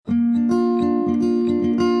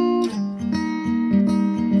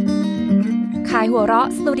ายหัวเราะ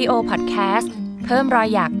สตูดิโอพอดแคสต์เพิ่มรอย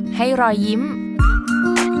หยักให้รอยยิ้ม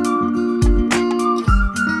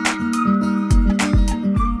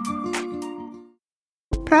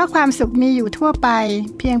เพราะความสุขมีอยู่ทั่วไป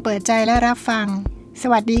เพียงเปิดใจและรับฟังส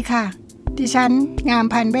วัสดีค่ะดิฉันงาม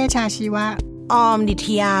พันธ์เวชชาชีวะออมดิท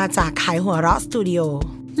ยาจากขายหัวเราะสตูดิโอ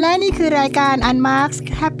และนี่คือรายการ Unmasked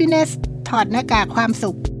Happiness ถอดหน้ากากความ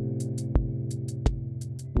สุข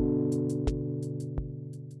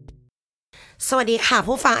สวัสดีค่ะ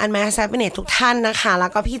ผู้ฟัง Unmasked Happiness ทุกท่านนะคะแล้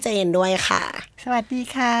วก็พี่เจนด้วยค่ะสวัสดี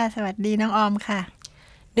ค่ะสวัสดีน้องออมค่ะ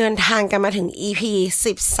เดินทางกันมาถึง EP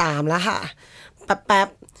 13แล้วค่ะแป๊บ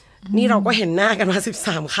ๆนี่เราก็เห็นหน้ากันมา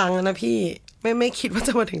13ครั้งแล้วนะพี่ไม่คิดว่าจ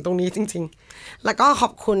ะมาถึงตรงนี้จริงๆแล้วก็ขอ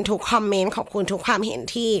บคุณทุกคอมเมนต์ขอบคุณทุกความเห็น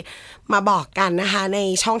ที่มาบอกกันนะคะใน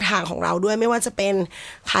ช่องทางของเราด้วยไม่ว่าจะเป็น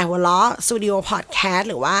ขายหัวเราะสตูดิโอพอดแคสต์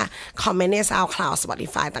หรือว่าคอมเมนต์ใน SoundCloud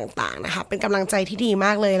Spotify ต่างๆนะคะเป็นกำลังใจที่ดีม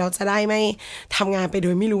ากเลยเราจะได้ไม่ทำงานไปโด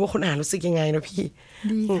ยไม่รู้ว่าคนอ่านรู้สึกยังไงนะพี่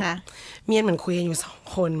ดีค่ะเมียนเหมือนคุยกันอยู่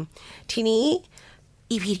2คนทีนี้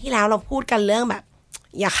EP ที่แล้วเราพูดกันเรื่องแบบ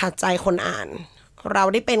อย่าขัดใจคนอ่านเรา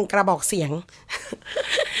ได้เป็นกระบอกเสียง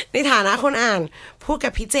ในฐานะคนอ่านพูดกั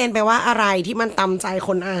บพี่เจนไปว่าอะไรที่มันตำใจค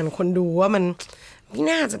นอ่านคนดูว่ามันไม่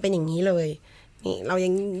น่าจะเป็นอย่างนี้เลยนี่เรายั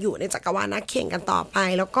งอยู่ในจักรวาลนักเขียนกันต่อไป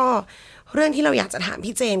แล้วก็เรื่องที่เราอยากจะถาม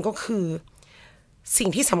พี่เจนก็คือสิ่ง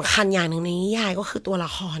ที่สำคัญอย่างหนึ่งในนิยายก็คือตัวละ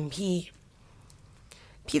คร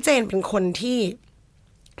พี่เจนเป็นคนที่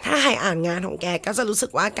ถ้าใครอ่านงานของแกก็จะรู้สึ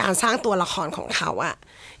กว่าการสร้างตัวละครของเขาอะ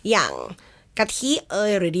อย่างกะทิ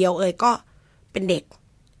หรือเดียวก็เป็นเด็ก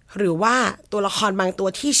หรือว่าตัวละครบางตัว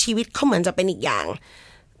ที่ชีวิตเขาเหมือนจะเป็นอีกอย่าง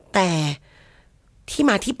แต่ที่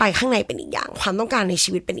มาที่ไปข้างในเป็นอีกอย่างความต้องการใน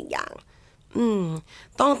ชีวิตเป็นอีกอย่าง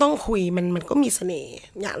ต้องคุยมันก็มีเสน่ห์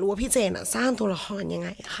อยากรู้ว่าพี่เจนสร้างตัวละครยังไง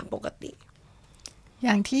คะปกติอ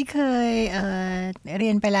ย่างที่เคยเรี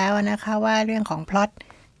ยนไปแล้วนะคะว่าเรื่องของพล็อต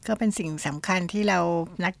ก็เป็นสิ่งสำคัญที่เรา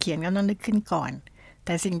นักเขียนก็ต้องนึกขึ้นก่อนแ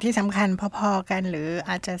ต่สิ่งที่สำคัญพอๆกันหรือ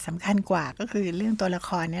อาจจะสำคัญกว่าก็คือเรื่องตัวละค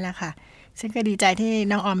รนี่แหละค่ะซึ่งก็ดีใจที่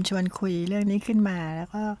น้องออมชวนคุยเรื่องนี้ขึ้นมาแล้ว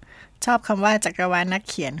ก็ชอบคำว่าจักรวาลนัก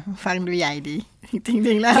เขียนฟังดูใหญ่ดีจ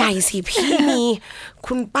ริงๆแล้วใหญ่สิพี่มี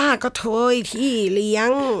คุณป้าก็เทยที่เลี้ยง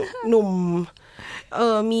หนุ่ม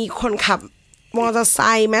มีคนขับมอเตอร์ไซ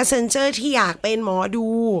ค์แมสเซนเจอร์ที่อยากเป็นหมอดู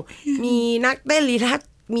มีนักเต้นลีทัศน์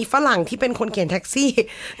มีฝรั่งที่เป็นคนเขียนแท็กซี่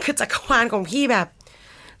คือจักรวาลของพี่แบบ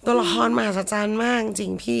ตัวละครมหัศจรรย์มากจริ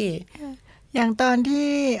งพี่อย่างตอนที่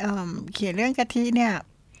เขียนเรื่องกะทิเนี่ย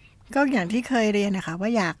ก็อย่างที่เคยเรียนนะคะว่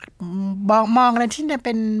าอยากมองอะไรที่เ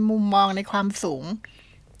ป็นมุมมองในความสูง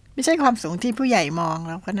ไม่ใช่ความสูงที่ผู้ใหญ่มอง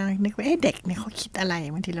แล้วก็นั่งนึกว่าเด็กเนี่ยเขาคิดอะไร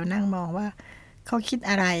บางทีเรานั่งมองว่าเขาคิด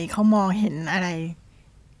อะไรเขามองเห็นอะไร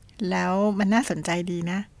แล้วมันน่าสนใจดี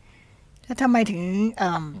นะแล้วทำไมถึง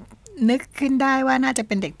นึกขึ้นได้ว่าน่าจะเ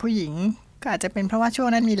ป็นเด็กผู้หญิงก็อาจจะเป็นเพราะว่าช่วง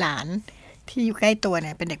นั้นมีหลานที่อยู่ใกล้ตัวเ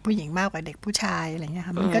นี่ยเป็นเด็กผู้หญิงมากกว่าเด็กผู้ชายอะไรเงี้ย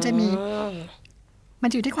ค่ะมันก็จะมีมั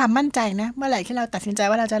นอยู่ที่ความมั่นใจนะเมื่อไหร่ที่เราตัดสินใจ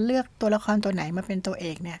ว่าเราจะเลือกตัวละครตัวไหนมาเป็นตัวเอ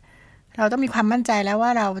กเนี่ยเราต้องมีความมั่นใจแล้วว่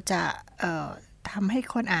าเราจะทำให้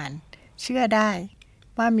คนอ่านเชื่อได้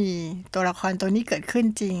ว่ามีตัวละครตัวนี้เกิดขึ้น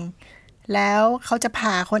จริงแล้วเขาจะพ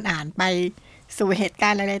าคนอ่านไปสู่เหตุกา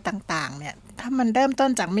รณ์อะไรต่างๆเนี่ยถ้ามันเริ่มต้น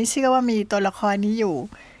จากไม่เชื่อว่ามีตัวละครนี้อยู่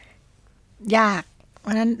ยากเพร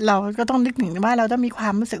าะฉะนั้นเราก็ต้องนึกถึงว่าเราต้องมีควา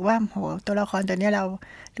มรู้สึกว่าโหตัวละครตัวนี้เรา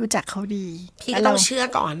รู้จักเขาดีพี่ก็ต้องเชื่อ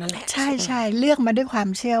ก่อนนั่นแหละใช่ๆเลือกมาด้วยความ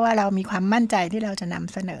เชื่อว่าเรามีความมั่นใจที่เราจะน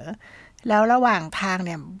ำเสนอแล้วระหว่างทางเ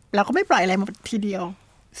นี่ยเราก็ไม่ปล่อยอะไรหมดทีเดียว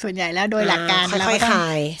ส่วนใหญ่แล้วโดยหลักการเราก็ต้อง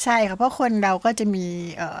ใช่ค่ะเพราะคนเราก็จะมี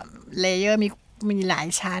เลเยอร์มีหลาย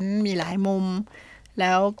ชั้นมีหลายมุมแ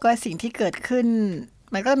ล้วก็สิ่งที่เกิดขึ้น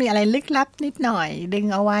มันก็มีอะไรลึกลับนิดหน่อยดึง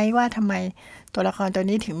เอาไว้ว่าทำไมตัวละครตัว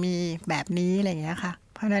นี้ถึงมีแบบนี้อะไรอย่างเงี้ยค่ะ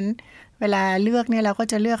เพราะฉะนั้นเวลาเลือกเนี่ยเราก็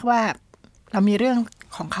จะเลือกว่าเรามีเรื่อง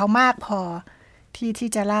ของเขามากพอที่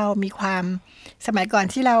จะเล่ามีความสมัยก่อน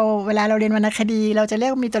ที่เราเวลาเราเรียนวรรณคดีเราจะเรีย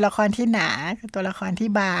กมีตัวละครที่หนาตัวละครที่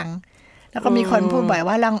บางแล้วก็มีคนพูดบ่อย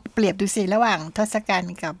ว่าลองเปรียบดูสิระหว่างทศกัณ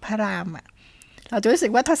ฐ์กับพระรามอ่ะเราจะรู้สึ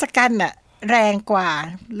กว่าทศกัณฐ์อ่ะแรงกว่า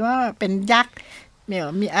หรือว่าเป็นยักษ์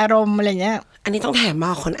มีอารมณ์อะไรเงี้ยอันนี้ต้องแถมบ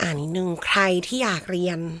อกคนอ่านนิดนึงใครที่อยากเรี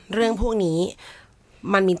ยนเรื่องพวกนี้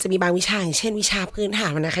มันจะมีบางวิชาอย่างเช่นวิชาพื้นฐา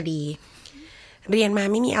นวรรณคดีเรียนมา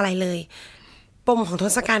ไม่มีอะไรเลยปมของท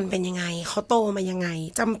ศกัณฐ์เป็นยังไงเขาโตมายังไง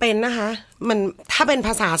จำเป็นนะคะมันถ้าเป็นภ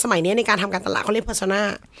าษาสมัยนี้ในการทำการตลาดเขาเรียก persona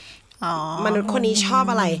มนุษย์คนนี้ชอบ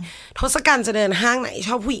อะไรทศกัณฐ์จะเดินห้างไหนช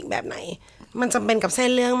อบผู้หญิงแบบไหนมันจำเป็นกับเส้น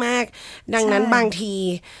เรื่องมากดังนั้นบางที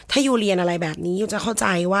ถ้าอยู่เรียนอะไรแบบนี้อยู่จะเข้าใจ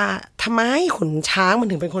ว่าทำไมขุนช้างมัน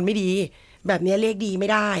ถึงเป็นคนไม่ดีแบบนี้เรียกดีไม่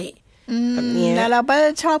ได้ แบบนี้แล้วเราก็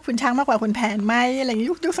ชอบคุณช้างมากกว่าคุณแผนไหมอะไรอย่างนี้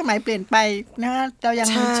ยุคสมัยเปลี่ยนไปนะเรายัง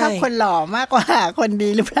ชอบคนหล่อมากกว่าคนดี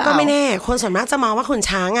หรือเปล่าก็ไม่แน่คนส่วนมากจะมองว่าคุณ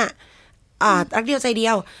ช้างรักเดียวใจเดี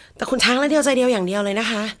ยวแต่คุณช้างรักเดียวใจเดียวอย่างเดียวเลยนะ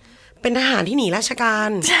คะเป็นทหารที่หนีราชการ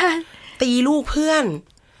ตีลูกเพื่อน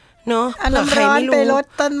เนาะอันน้ำร้อนไปรด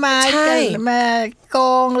ต้นไม้กันมาโก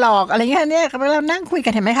งหลอกอะไรเงี้ยเนี่ยเรานั่งคุยกั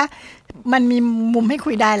นเห็นไหมคะมันมีมุมให้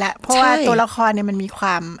คุยได้ละเพราะว่าตัวละครเนี่ยมันมีคว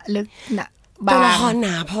ามลึกนะตัวละครหน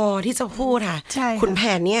าพอที่จะพูดค่ะขุนแผ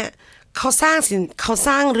นเนี่ยเขาสร้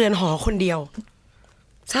างเรือนหอคนเดียว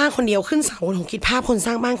สร้างคนเดียวขึ้นเสาผมคิดภาพคนส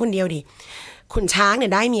ร้างบ้านคนเดียวดิขุนช้างเนี่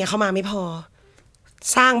ยได้เมียเข้ามาไม่พอ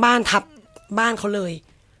สร้างบ้านทับบ้านเขาเลย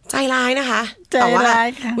ใจร้ายนะคะแต่ว่า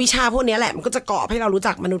วิชาพวกนี้แหละมันก็จะกรอบให้เรารู้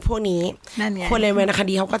จักมนุษย์พวกนี้คนเรียนวรรณค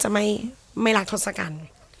ดีเขาก็จะไม่รักทศกัณฐ์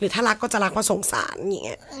หรือถ้ารักก็จะรักเพราะสงสารอย่างเ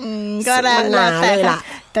งี้ยก็แล้วแต่เลยล่ะ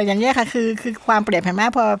แต่อย่างนี้ค่ะคือความเปรียบเห็นไหม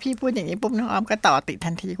พอพี่พูดอย่างนี้ปุ๊บน้องออมก็ต่อติด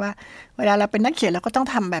ทันทีว่าเวลาเราเป็นนักเขียนเราก็ต้อง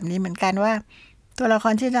ทำแบบนี้เหมือนกันว่าตัวละค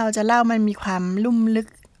รที่เราจะเล่ามันมีความลุ่มลึก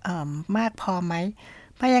มากพอไหม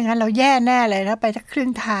เพราะอย่างนั้นเราแย่แน่เลยแล้วไปสักครึ่ง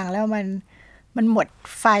ทางแล้วมันหมด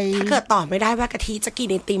ไฟถ้าเกิดตอบไม่ได้ว่ากะทิจะกิน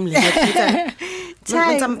ไอติมหรือกะทิจะ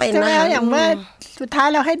มันจำเป็นนะคะอย่างเมื่อสุดท้าย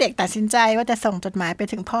เราให้เด็กตัดสินใจว่าจะส่งจดหมายไป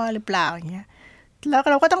ถึงพ่อหรือเปล่าอย่างเงี้ยแล้ว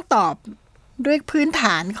เราก็ต้องตอบด้วยพื้นฐ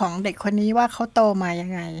านของเด็กคนนี้ว่าเขาโตมายั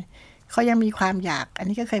งไงเขายังมีความอยากอัน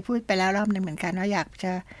นี้ก็เคยพูดไปแล้วรอบนึงเหมือนกันว่าอยากจ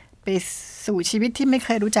ะไปสู่ชีวิตที่ไม่เค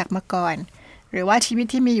ยรู้จักมาก่อนหรือว่าชีวิต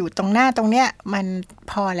ที่มีอยู่ตรงหน้าตรงเนี้ยมัน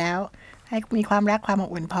พอแล้วให้มีความรักความอบ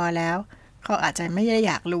อุ่นพอแล้วเขาอาจจะไม่ได้อ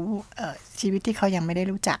ยากรู้ชีวิตที่เขายังไม่ได้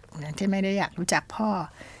รู้จักนะที่ไม่ได้อยากรู้จักพ่อ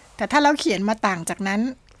แต่ถ้าเราเขียนมาต่างจากนั้น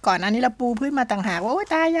ก่อนอันนี้เราปูพื้นมาต่างหากว่าโอ้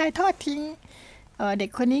ตายายทอดทิ้งเด็ก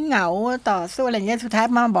คนนี้เหงาต่อสู้อะไรเงี้ยสุดท้าย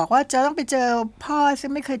มาบอกว่าจะต้องไปเจอพ่อซึ่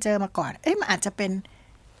งไม่เคยเจอมาก่อนมันอาจจะเป็น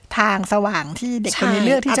ทางสว่างที่เด็กคนนี้เ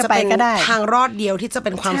ลือกที่จะไปก็ได้ทางรอดเดียวที่จะเ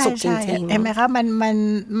ป็นความสุขจริงๆเห็นไหมคะมัน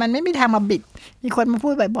ไม่มีทางมาบิดมีคนมาพู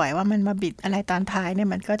ดบ่อยๆว่ามันมาบิดอะไรตอนท้ายเนี่ย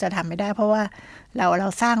มันก็จะทำไม่ได้เพราะว่าเรา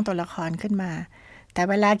สร้างตัวละครขึ้นมาแต่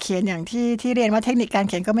เวลาเขียนอย่างที่เรียนว่าเทคนิคการ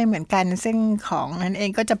เขียนก็ไม่เหมือนกันซึ่งของนั้นเอง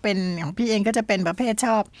ก็จะเป็นของพี่เองก็จะเป็นประเภทช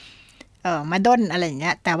อบมาด้นอะไรอย่างเงี้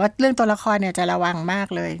ยแต่ว่าเรื่องตัวละครเนี่ยจะระวังมาก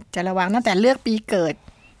เลยจะระวังตั้งแต่เลือกปีเกิด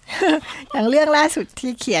อย่างเรื่องล่าสุด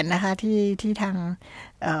ที่เขียนนะคะที่ทาง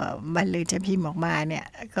บรรลือจะพิมพ์ออกมาเนี่ย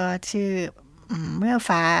ก็ชื่อเมื่อ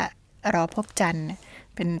ฟ้ารอพบจันทร์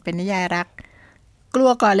เป็นนิยายรักกลัว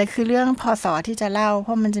ก่อนเลยคือเรื่องพศที่จะเล่าเพร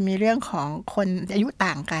าะมันจะมีเรื่องของคนอายุ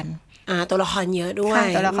ต่างกันตัวละครเยอะด้วย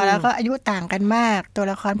ตัวละครแล้วก็อายุต่างกันมากตัว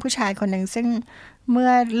ละครผู้ชายคนหนึ่งซึ่งเมื่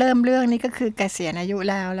อเริ่มเรื่องนี้ก็คือเกษียณอายุ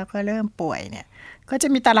แล้วก็เริ่มป่วยเนี่ยก็จะ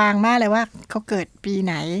มีตารางมากเลยว่าเขาเกิดปีไ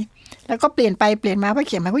หนแล้วก็เปลี่ยนไปเปลี่ยนมาเพราะเ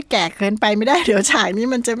ขียนมาแก่เกินไปไม่ได้เดี๋ยวฉากนี้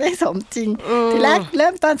มันจะไม่สมจริงทีแรกเริ่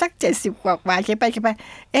มตอนสัก70กว่าเขียนไป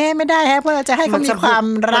ไม่ได้ฮะเพราะเราจะให้เขามีความ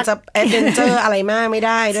รักจะแอดเวนเจอร์อะไรมากไม่ไ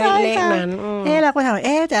ด้ด้วยเลขนั้นเราก็ถาม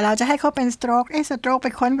แต่เราจะให้เขาเป็นสโตรกสโตรกไป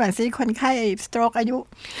ค้นก่อนซิคนไข้สโตรกอายุ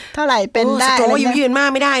เท่าไหร่เป็นได้สโตรกอายุยืนมาก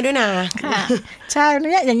ไม่ได้ด้วยนะใช่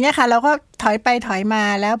เนี่ยอย่างเงี้ยค่ะเราก็ถอยไปถอยมา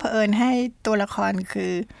แล้วเผอิญให้ตัวละครคื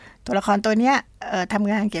อตัวละครตัวเนี้ยท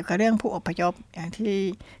ำงานเกี่ยวกับเรื่องผู้อพยพอย่างที่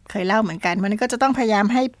เคยเล่าเหมือนกันมันก็จะต้องพยายาม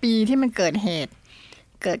ให้ปีที่มันเกิดเหตุ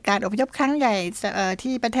เกิดการอพยพครั้งใหญ่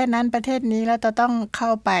ที่ประเทศนั้นประเทศนี้แล้วจะต้องเข้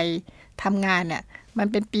าไปทำงานเนี่ยมัน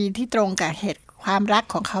เป็นปีที่ตรงกับเหตุความรัก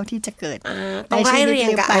ของเขาที่จะเกิดต้องให้เรียง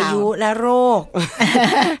กับอายุและโรค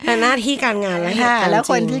และหน้าที่การงานและเหตุการณ์แล้ว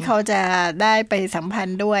คนที่เขาจะได้ไปสัมพัน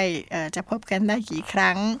ธ์ด้วยจะพบกันได้กี่ค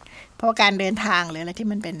รั้งเพราะการเดินทางหรืออะไรที่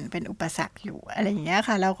มันเป็นอุปสรรคอยู่อะไรอย่างเงี้ย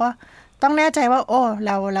ค่ะเราก็ต้องแน่ใจว่า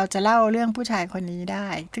เราจะเล่าเรื่องผู้ชายคนนี้ได้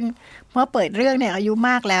ซึ่งเมื่อเปิดเรื่องเนี่ยอายุ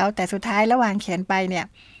มากแล้วแต่สุดท้ายระหว่างเขียนไปเนี่ย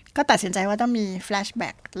ก็ตัดสินใจว่าต้องมีแฟลชแบ็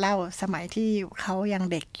กเล่าสมัยที่เขายัง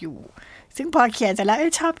เด็กอยู่ซึ่งพอเขียนเสร็จแล้ว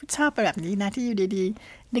ชอบแบบนี้นะที่อยู่ดี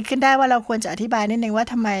ๆนึกขึ้นได้ว่าเราควรจะอธิบายนิดนึงว่า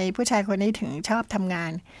ทำไมผู้ชายคนนี้ถึงชอบทำงา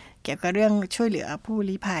นเกี่ยวกับเรื่องช่วยเหลือผู้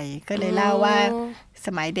ลี้ภัยก็เลยเล่าว่าส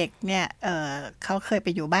มัยเด็กเนี่ยเขาเคยไป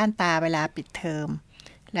อยู่บ้านตาเวลาปิดเทอม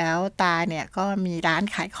แล้วตาเนี่ยก็มีร้าน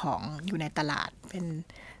ขายของอยู่ในตลาดเป็น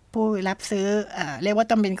ผู้รับซื้อเรียกว่า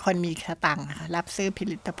ต้องเป็นคนมีสตังค์ค่ะรับซื้อผ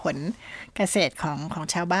ลิตผลเกษตรของ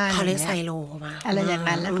ชาวบ้านเขาเรียกไซโลมาอะไรอย่าง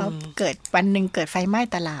นั้นแล้วก็เกิดวันนึงเกิดไฟไหม้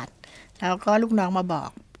ตลาดแล้วก็ลูกน้องมาบอก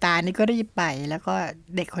ตานี่ก็รีบไปแล้วก็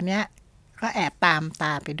เด็กคนนี้ก็แอบตามต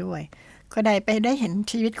าไปด้วยก็ได้เห็น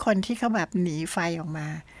ชีวิตคนที่เขาแบบหนีไฟออกมา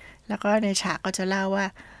แล้วก็ในฉากก็จะเล่าว่า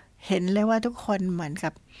เห็นเลยว่าทุกคนเหมือนกั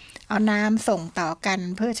บเอาน้ำส่งต่อกัน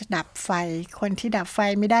เพื่อจะดับไฟคนที่ดับไฟ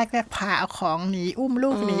ไม่ได้ก็พาเอาของหนีอุ้มลู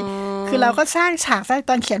กหนีคือเราก็สร้างฉาก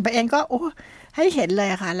ตอนเขียนไปเองก็ให้เห็นเลย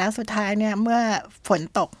ค่ะแล้วสุดท้ายเนี่ยเมื่อฝน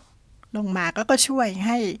ตกลงมาก็ช่วยใ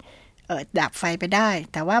ห้ดับไฟไปได้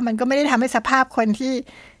แต่ว่ามันก็ไม่ได้ทำให้สภาพคนที่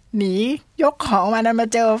หนียกของมา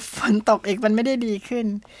เจอฝนตกอีกมันไม่ได้ดีขึ้น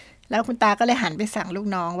แล้วคุณตาก็เลยหันไปสั่งลูก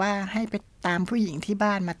น้องว่าให้ไปตามผู้หญิงที่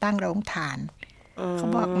บ้านมาตั้งโรงทานเขา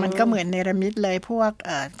บอกมันก็เหมือนเนรมิตเลยพวก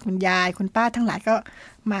คุณยายคุณป้าทั้งหลายก็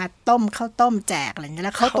มาต้มข้าวต้มแจกอะไรอย่างเงี้ยแ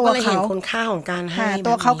ล้วเขาตัวเขาเห็นคุณค่าของการให้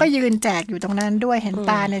ตัวเขาก็ยืนแจกอยู่ตรงนั้นด้วยเห็น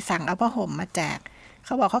ตาในสั่งเอาผ้าห่มมาแจกเข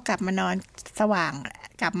าบอกเขากลับมานอนสว่าง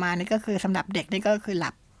กลับมานี่ก็คือสำหรับเด็กนี่ก็คือหลั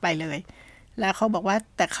บไปเลยแล้วเขาบอกว่า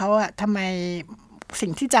แต่เขาอะทำไมสิ่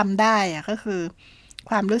งที่จำได้อะก็คือ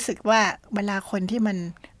ความรู้สึกว่าเวลาคนที่มัน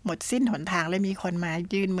หมดสิ้นหนทางแล้วมีคนมา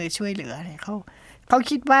ยื่นมือช่วยเหลืออะไรเขา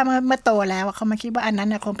คิดว่าเมื่อโตแล้วเขามาคิดว่าอันนั้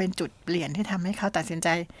นคงเป็นจุดเปลี่ยนที่ทำให้เขาตัดสินใจ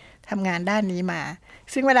ทำงานด้านนี้มา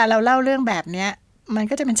ซึ่งเวลาเราเล่าเรื่องแบบเนี้ยมัน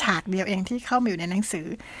ก็จะเป็นฉากเดียวเองที่เข้ามาอยู่ในหนังสือ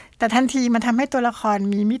แต่ทันทีมันทำให้ตัวละคร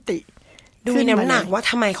มีมิติดูมีน้ำหนักว่า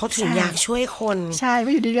ทำไมเขาถึงอยากช่วยคนใช่ว่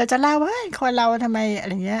าอยู่ดีๆจะเล่าว่าคนเราทำไมอะไ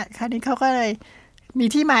รเงี้ยคราวนี้เขาก็เลยมี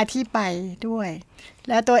ที่มาที่ไปด้วย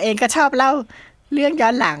แล้วตัวเองก็ชอบเล่าเรื่องย้อ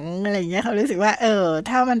นหลังอะไรอย่างเงี้ยเขารู้สึกว่า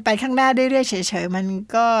ถ้ามันไปข้างหน้าเรื่อยๆเฉยๆมัน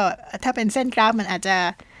ก็ถ้าเป็นเส้นกราฟมันอาจจะ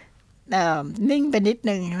นิ่งไปนิด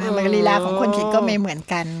นึงมันลีลาของคนเขียนก็ไม่เหมือน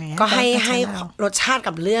กันก็ให้รสชาติ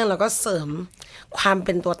กับเรื่องแล้วก็เสริมความเ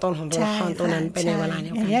ป็นตัวตนของตัวละครตัวนั้นไปในเวลาเดี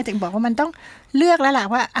ยวกันอย่างนี้ถึงบอกว่ามันต้องเลือกแล้วล่ะ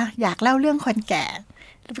ว่าอยากเล่าเรื่องคนแก่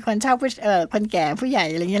เป็นคนชอบคนแก่ผู้ใหญ่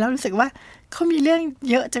อะไรเงี้ยแล้วรู้สึกว่าเขามีเรื่อง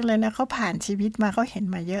เยอะจังเลยนะเขาผ่านชีวิตมาเขาเห็น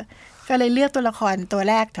มาเยอะก็เลยเลือกตัวละครตัว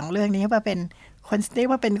แรกของเรื่องนี้มาเป็นคนเรียก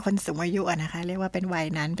ว่าเป็นคนสูงอายุนะคะเรียกว่าเป็นวัย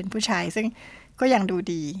นั้นเป็นผู้ชายซึ่งก็ยังดู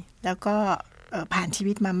ดีแล้วก็ผ่านชี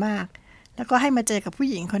วิตมามากแล้วก็ให้มาเจอกับผู้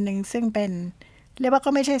หญิงคนหนึ่งซึ่งเป็นเรียกว่าก็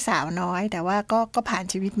ไม่ใช่สาวน้อยแต่ว่าก็ผ่าน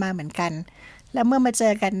ชีวิตมาเหมือนกันแล้วเมื่อมาเจ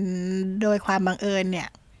อกันโดยความบังเอิญเนี่ย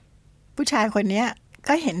ผู้ชายคนนี้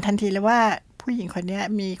ก็เห็นทันทีเลยว่าผู้หญิงคนนี้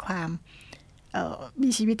มีความมี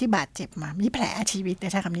ชีวิตที่บาดเจ็บมามีแผลชีวิต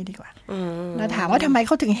ใช้คำนี้ดีกว่าแล้วถามว่าทำไมเ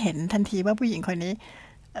ขาถึงเห็นทันทีว่าผู้หญิงคนนี้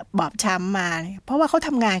บอบช้ำมาเพราะว่าเขาท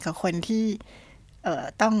ำงานกับคนที่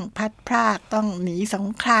ต้องพัดพรากต้องหนีสง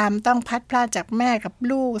ครามต้องพัดพรากจากแม่กับ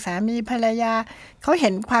ลูกสามีภรรยาเขาเห็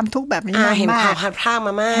นความทุกข์แบบนี้มากเห็นความพัดพรากม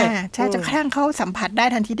ามากใช่จนกระทั่งเขาสัมผัสได้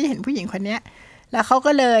ทันทีที่เห็นผู้หญิงคนนี้แล้วเขา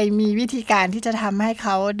ก็เลยมีวิธีการที่จะทำให้เข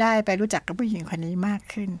าได้ไปรู้จักกับผู้หญิงคนนี้มาก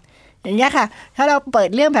ขึ้นอย่างนี้ค่ะถ้าเราเปิด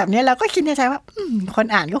เรื่องแบบนี้เราก็คิดในใจว่าคน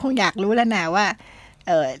อ่านก็คงอยากรู้แล้วนะว่า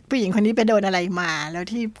ผู้หญิงคนนี้ไปโดนอะไรมาแล้ว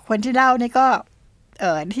ที่คนที่เล่านี่ก็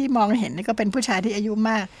ที่มองเห็นนี่ก็เป็นผู้ชายที่อายุ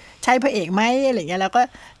มากใช่พระเอกไหมอะไรเงี้ยแล้วก็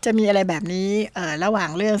จะมีอะไรแบบนี้ระหว่าง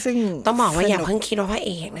เรื่องซึ่งต้องบอกว่าอย่าเพิ่งคิดว่าพระเ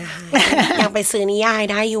อกนะคะยังไปซื้อนิยาย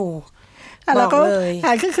ได้อยู่บอกเลย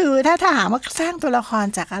ก็คือถ้าถามว่าสร้างตัวละคร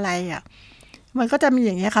จากอะไรมันก็จะมีอ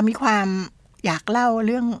ย่างเงี้ยค่ะมีความอยากเล่าเ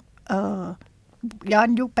รื่องย้อน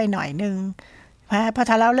ยุคไปหน่อยนึงพอ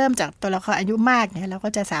ถ้าเราเริ่มจากตัวละครอายุมากเนี่ยเราก็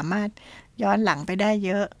จะสามารถย้อนหลังไปได้เ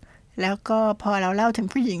ยอะแล้วก็พอเราเล่าถึง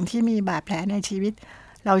ผู้หญิงที่มีบาดแผลในชีวิต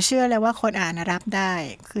เราเชื่อเลยว่าคนอ่านรับได้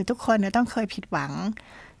คือทุกคนต้องเคยผิดหวัง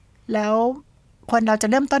แล้วคนเราจะ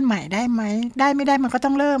เริ่มต้นใหม่ได้ไหมได้ไม่ได้มันก็ต้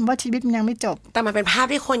องเริ่มว่าชีวิตมันยังไม่จบแต่มันเป็นภาพ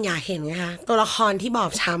ที่คนอยากเห็นไงคะตัวละครที่บอ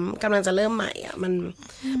บช้ำกำลังจะเริ่มใหม่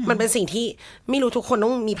มันเป็นสิ่งที่ไม่รู้ทุกคนต้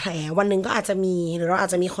องมีแผลวันนึงก็อาจจะมีหรือเราอา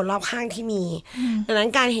จจะมีคนรอบข้างที่มีดังนั้น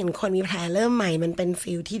การเห็นคนมีแผลเริ่มใหม่มันเป็น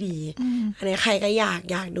ฟีลที่ดีอันนี้ใครก็อยา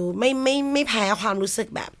กดูไม่แพ้ความรู้สึก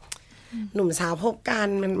แบบหนุ่มสาวพบกัน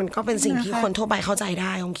มันก็เป็นสิ่งที่คนทั่วไปเข้าใจไ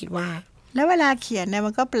ด้ผมคิดว่าแล้วเวลาเขียนเนี่ย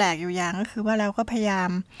มันก็แปลกอยู่อย่างก็คือว่าเราก็พยายาม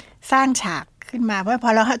สร้างฉากขึ้นมาเพราะพ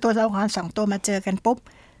อเราตัวละครสองตัวมาเจอกันปุ๊บ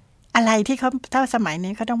อะไรที่เขาถ้าสมัย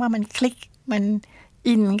นี้เขาต้องว่ามันคลิกมัน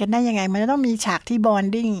อินกันได้ยังไงมันต้องมีฉากที่บอน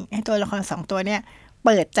ดิ้งให้ตัวละครสองตัวเนี่ยเ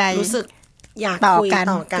ปิดใจรู้สึกอยากต่อกัน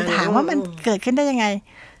ถามว่ามันเกิดขึ้นได้ยังไง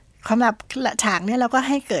สำหรับฉากนี้เราก็ใ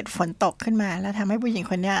ห้เกิดฝนตกขึ้นมาแล้วทำให้ผู้หญิง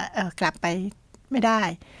คนนี้กลับไปไม่ได้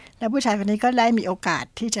แล้วผู้ชายคนนี้ก็ได้มีโอกาส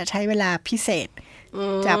ที่จะใช้เวลาพิเศษ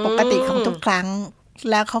จากปกติของทุกครั้ง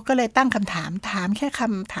แล้วเขาก็เลยตั้งคำถามแค่ค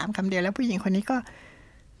ำถามคำเดียวแล้วผู้หญิงคนนี้ก็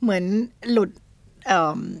เหมือนหลุด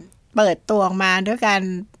เปิดตัวออกมาด้วยการ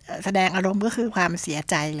แสดงอารมณ์ก็คือความเสีย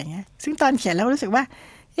ใจอะไรเงี้ยซึ่งตอนเขียนแล้วรู้สึกว่า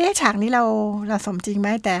ฉากนี้เราสมจริงไหม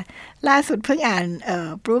แต่ล่าสุดเพิ่งอ่าน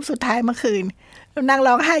ปรูฟสุดท้ายเมื่อคืนนั่ง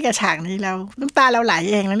ร้องไห้กับฉากนี้แล้วน้ำตาเราไหล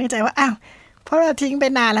เองแล้วนึกใจว่าอ้าวเพราะเราทิ้งไป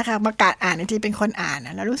นานแล้วค่ะประกาศอ่านทีเป็นคนอ่าน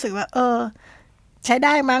แล้วรู้สึกว่าใช้ไ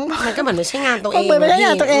ด้มั้งมันก็เหมือนไม่ใช่งานตัวเองไม่ใช่ง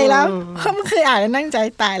านตัวเองแล้วเพราะมันเคยอ่านแล้วนั่งใจ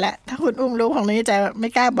ตายแล้วถ้าคุณอุ้มรู้ของนี้ใจไม่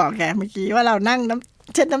กล้าบอกแกเมื่อกี้ว่าเรานั่ง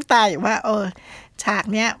เช็ดน้ำตาอยู่ว่าฉาก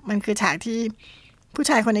เนี้ยมันคือฉากที่ผู้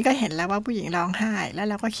ชายคนนี้ก็เห็นแล้วว่าผู้หญิงร้องไห้แล้ว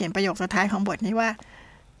เราก็เขียนประโยคสุดท้ายของบทนี้ว่า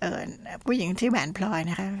ผู้หญิงที่แหวนพลอย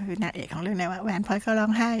นะคะคือนางเอกของเรื่องนี้ว่าแหวนพลอยก็ร้อ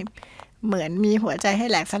งไห้เหมือนมีหัวใจให้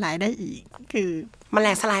แหลกสลายได้อีกคือมันแหล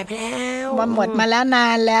กสลายไปแล้วมันหมดมาแล้วนา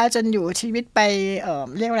นแล้วจนอยู่ชีวิตไป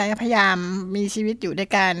เรียกอะไรพยายามมีชีวิตอยู่ใน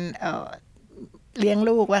การ เลี้ยง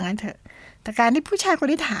ลูกว่างั้นเถอะแต่การที่ผู้ชายคน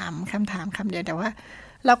นี้ถามคำถามคำเดียวแต่ว่า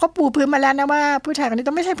เราก็ปูพื้นมาแล้วนะว่าผู้ชายคนนี้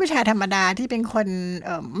ต้องไม่ใช่ผู้ชายธรรมดาที่เป็นคน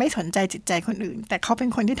ไม่สนใจจิตใจคนอื่นแต่เขาเป็น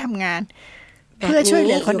คนที่ทำงานเพื่อช่วยเห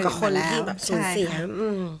ลือคนอื่นมาแล้วใช่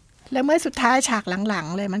แล้วเมื่อสุดท้ายฉากหลัง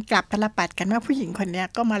ๆเลยมันกลับตลปัดกันว่าผู้หญิงคนนี้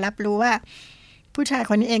ก็มารับรู้ว่าผู้ชาย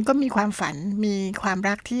คนนี้เองก็มีความฝันมีความ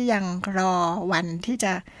รักที่ยังรอวันที่จ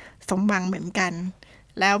ะสมหวังเหมือนกัน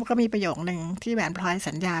แล้วก็มีประโยคนึงที่แหวนพลอย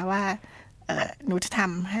สัญญาว่าหนูจะท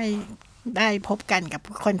ำให้ได้พบกันกับ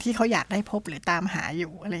คนที่เขาอยากได้พบหรือตามหาอ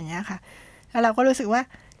ยู่อะไรเงี้ยค่ะแล้วเราก็รู้สึกว่า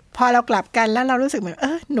พอเรากลับกันแล้วเรารู้สึกเหมือน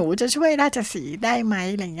หนูจะช่วยราชสีห์ได้ไหม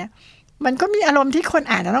อะไรเงี้ยมันก็มีอารมณ์ที่คน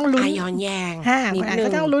อ่านต้องลุ้นย้อนแย้งคนอ่านก็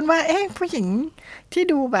ต้องลุ้นว่าผู้หญิงที่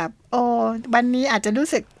ดูแบบวันนี้อาจจะรู้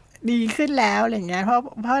สึกดีขึ้นแล้วอะไรเงี้ยเ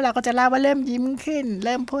พราะเราก็จะเล่าว่าเริ่มยิ้มขึ้นเ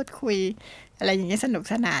ริ่มพูดคุยอะไรอย่างเงี้ยสนุก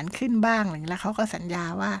สนานขึ้นบ้างอะไรเงี้ยแล้วเขาก็สัญญา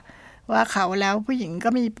ว่าเขาแล้วผู้หญิงก็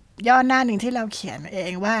มีย่อหน้าหนึ่งที่เราเขียนเอ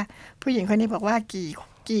งว่าผู้หญิงคนนี้บอกว่า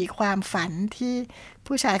กี่ความฝันที่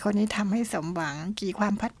ผู้ชายคนนี้ทำให้สมหวังกี่ควา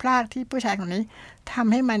มพลัดพรากที่ผู้ชายคนนี้ท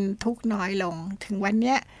ำให้มันทุกข์น้อยลงถึงวันเ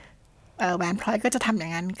นี้ยแหวนพลอยก็จะทำอย่า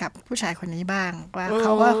งนั้นกับผู้ชายคนนี้บ้างว่าเข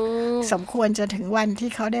าก็สมควรจะถึงวันที่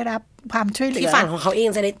เขาได้รับความช่วยเหลือที่ฝันของเขาเอง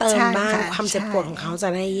จะได้เติมบ้างความเจ็บปวดของเขาจะ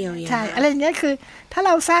ได้เยียวยาใช่อะไรอย่างเงี้ยคือถ้าเ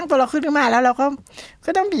ราสร้างตัวเราขึ้นมาแล้วเรา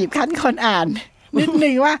ก็ต้องบีบคั้นคนอ่านนิดนึ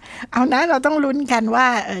งว่าเอานะเราต้องลุ้นกันว่า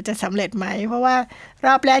จะสำเร็จไหมเพราะว่าร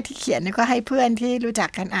อบแรกที่เขียนก็ให้เพื่อนที่รู้จัก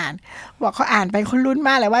กันอ่านบอกเขาอ่านไปคนลุ้นม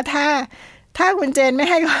ากเลยว่าถ้าคุณเจนไม่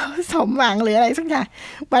ให้เขาสมหวังหรืออะไรสักอย่าง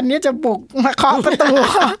วันนี้จะบุกมาเคาะประตู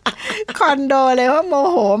คอนโดเลยว่าโม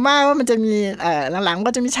โหมากว่ามันจะมีหลังๆ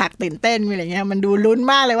ก็จะมีฉากตื่นเต้นมีอะไรเงี้ยมันดูลุ้น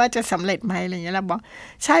มากเลยว่าจะสำเร็จไหมอะไรเงี้ยเราบอก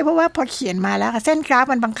ใช่เพราะว่าพอเขียนมาแล้วเส้นกราฟ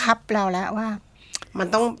มันบังคับเราแล้วว่ามัน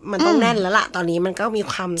ต้องแน่นแล้วล่ะตอนนี้มันก็มี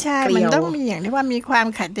ความใช่มันต้องมีอย่างที่ว่ามีความ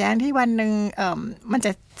ขัดแย้งที่วันนึงมันจ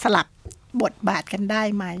ะสลับบทบาทกันได้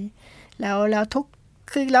ไหมแล้วทุก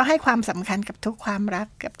คือเราให้ความสำคัญกับทุกความรัก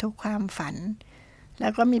กับทุกความฝันแล้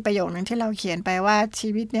วก็มีประโยคนึงที่เราเขียนไปว่าชี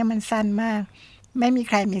วิตเนี่ยมันสั้นมากไม่มีใ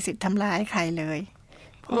ครมีสิทธิ์ทำร้ายใครเลย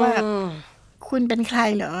เพราะว่าคุณเป็นใคร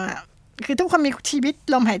เหรอคือทุกคนมีชีวิต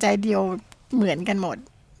ลมหายใจเดียวเหมือนกันหมด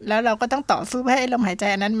แล้วเราก็ต้องต่อสู้เพื่อให้ลมหายใจ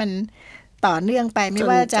นั้นมันต่อเนื่องไปไม่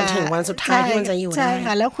ว่าจะถึงวันสุดท้ายที่มันจะอยู่ได้ใช่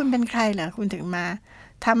ค่ะแล้วคุณเป็นใครเหรอคุณถึงมา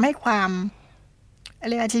ทำให้ความอะ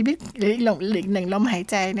ไรชีวิตหรือหนึ่งลมหาย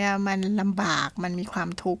ใจเนี่ยมันลำบากมันมีความ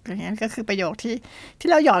ทุกข์อย่างเงี้ยก็คือประโยคที่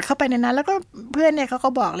เราหยอดเข้าไปในนั้นแล้วก็เพื่อนเนี่ยเขาก็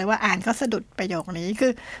บอกเลยว่าอ่านเขาสะดุดประโยคนี้คื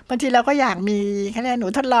อบางทีเราก็อยากมีแค่หนู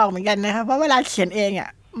ทดลองเหมือนกันนะคะเพราะเวลาเขียนเองอ่ะ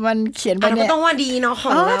มันเขียนไปเนี่ยต้องว่าดีเนาะขอ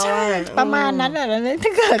งเราใช่ประมาณนั้นอะไรถ้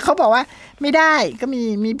าเกิดเขาบอกว่าไม่ได้ก็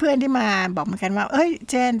มีเพื่อนที่มาบอกเหมือนกันว่าเอ้ย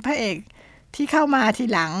เจนพระเอกที่เข้ามาที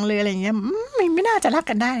หลังหรืออะไรเงี้ยไม่น่าจะรัก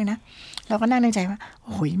กันได้นะเราก็นั่งในใจว่าโ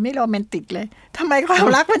อ้ยไม่โรแมนติกเลยทำไมความ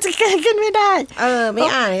รักมันจะเกิดขึ้นไม่ได้ไม่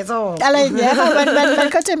อ่านไอ้โจอะไรอย่างเงี้ยค่ะมัน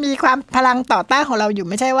ก็จะมีความพลังต่อต้านของเราอยู่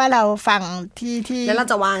ไม่ใช่ว่าเราฟังที่แล้วเรา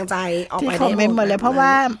จะวางใจออกไปได้หมดเลยเพราะว่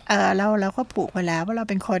าเราก็ผูกไปแล้วว่าเรา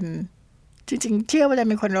เป็นคนจริงๆเชื่อว่าเรา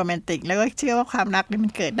เป็นคนโรแมนติกแล้วก็เชื่อว่าความรักนี่มั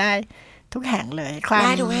นเกิดได้ทุกแห่งเลยความไ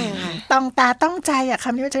ด้ทุกแห่งค่ะต้องตาต้องใจอ่ะค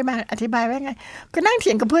ำนี้ว่าจะมาอธิบายว่าไงก็นั่งเ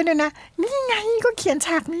ถียงกับเพื่อนด้วยนะนี่ไงก็เขียนฉ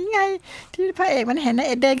ากนี้ไงที่พระเอกมันเห็นนายเ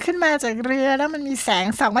อกเดินขึ้นมาจากเรือแล้วมันมีแสง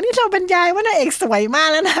ส่องวันนี้เราบรรยายว่านายเอกสวยมาก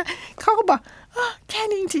แล้วนะเขาก็บอกแค่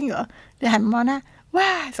นี้จริงเหรอเดี๋ยวหันมองนะว่า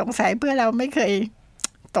สงสัยเพื่อนเราไม่เคย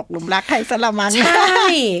ตกหลุมรักใครสละมันใช่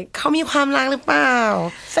เขามีความรักหรือเปล่า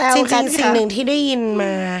จริงๆสิ่งหนึ่งที่ได้ยินม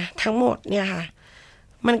าทั้งหมดเนี่ยค่ะ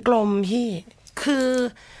มันกลมพี่คือ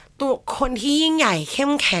ตัวคนที่ยิ่งใหญ่เข้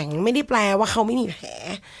มแข็งไม่ได้แปลว่าเขาไม่มีแผล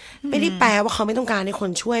ไม่ได้แปลว่าเขาไม่ต้องการให้คน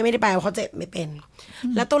ช่วยไม่ได้แปลว่าเขาเจ็บไม่เป็น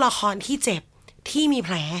แล้วตัวละครที่เจ็บที่มีแผ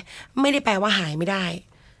ลไม่ได้แปลว่าหายไม่ได้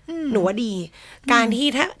หนูว่าดีการที่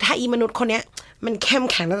ถ้าอีมนุษย์คนเนี้ยมันเข้ม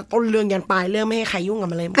แข็งแล้วต้นเรื่องยันปลายเรื่องไม่ให้ใครยุ่งกับ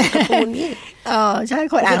มันเลยการ์ตูนนี่ใช่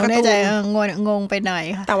คนอ่านในใจงงไปหน่อย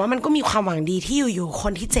ค่ะแต่ว่ามันก็มีความหวังดีที่อยู่ๆค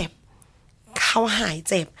นที่เจ็บเขาหาย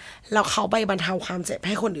เจ็บแล้วเขาไปบรรเทาความเจ็บใ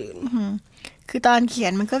ห้คนอื่นคือตอนเขีย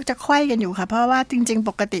นมันก็จะไขว้กันอยู่ค่ะเพราะว่าจริงๆ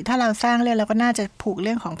ปกติถ้าเราสร้างเรื่องเราก็น่าจะผูกเ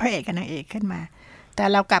รื่องของพระเอกกับนางเอกขึ้นมาแต่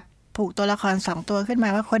เรากลับผูกตัวละคร2ตัวขึ้นมา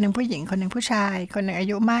ว่าคนนึงผู้หญิงคนนึงผู้ชายคนนึงอา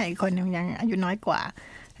ยุมากอีกคนนึงยังอายุน้อยกว่า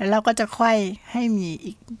แล้วเราก็จะไขว้ให้มี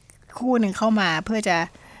อีกคู่นึงเข้ามาเพื่อจะ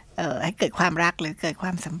ให้เกิดความรักหรือเกิดคว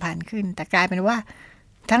ามสัมพันธ์ขึ้นแต่กลายเป็นว่า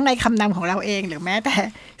ทั้งในคำนำของเราเองหรือแม้แต่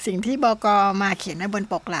สิ่งที่บก.มาเขียนไว้บน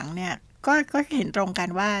ปกหลังเนี่ยก็เห็นตรงกัน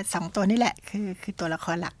ว่า2ตัวนี้แหละคือตัวละค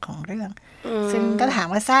รหลักของเรื่องซึ่งก็ถาม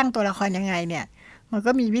ว่าสร้างตัวละครยังไงเนี่ยมัน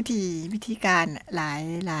ก็มีวิธีการห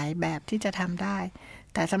ลายแบบที่จะทำได้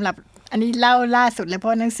แต่สำหรับอันนี้เล่าล่าสุดเลยเพรา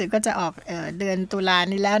ะหนังสือก็จะออกเดือนตุลา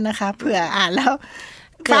นี้แล้วนะคะเผื่ออ่านแล้ว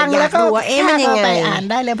ฟังแล้วก็มันยังไงไปอ่าน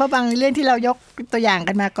ได้เลยเพราะบางเรื่องที่เรายกตัวอย่าง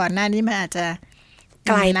กันมาก่อนหน้านี้มันอาจจะไ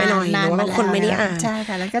กลไปหน่อยหรือว่าคนไม่ได้อ่านใช่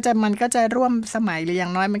ค่ะแล้วมันก็จะร่วมสมัยหรืออย่า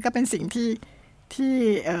งน้อยมันก็เป็นสิ่งที่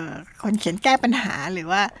คนเขียนแก้ปัญหาหรือ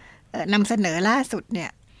ว่านำเสนอล่าสุดเนี่ย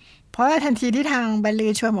เพราะว่าทันทีที่ทางบรรลื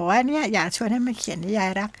อชวนบอกว่าเนี่ยอยากชวนให้มาเขียนนิยาย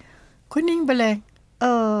รักคุณนิ่งไปเลย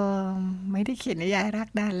ไม่ได้เขียนนิยายรัก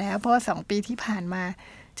นานแล้วเพราะว่า2 ปีที่ผ่านมา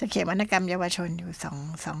จะเขียนวรรณกรรมเยาวชนอยู่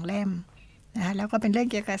สองเล่มนะคะแล้วก็เป็นเรื่อง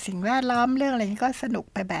เกี่ยวกับสิ่งแวดล้อมเรื่องอะไรก็สนุก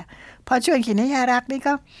ไปแบบพอชวนเขียนนิยายรักนี่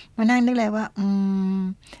ก็มานั่งนึกเลยว่า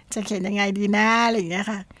จะเขียนยังไงดีนะอะไรอย่างเงี้ย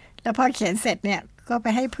ค่ะแล้วพอเขียนเสร็จเนี่ยก็ไป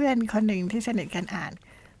ให้เพื่อนคนหนึ่งที่สนิทกันอ่าน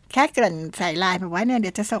แค่เกริ่นใส่ไลน์แบบว่าเนี่ยเดี๋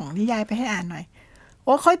ยวจะส่งนิยายไปให้อ่านหน่อยโ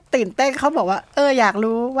อ้เขาตื่นเต้นเขาบอกว่าอยาก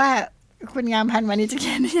รู้ว่าคุณงามพันธุ์วันนี้จะเ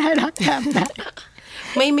ขียนนิยายรักแบบไหน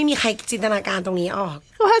ไม่มีใครจินตนาการตรงนี้ออก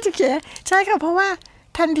ว่าจะเขียนใช่ค่ะเพราะว่า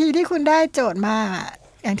ทันทีที่คุณได้โจทย์มา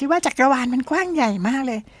อย่างที่ว่าจักรวาลมันกว้างใหญ่มาก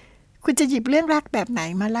เลยคุณจะหยิบเรื่องรักแบบไหน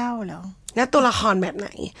มาเล่าหรอแล้วตัวละครแบบไหน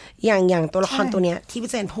อย่างตัวละครตัวเนี้ยที่พี่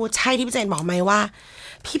เจนพูดใช่ที่พี่เจนบอกไหมว่า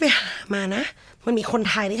พี่ไปหามานะมันมีคน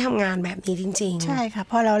ไทยที่ทำงานแบบนี้จริงๆใช่ค่ะ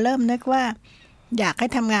พอเราเริ่มนึกว่าอยากให้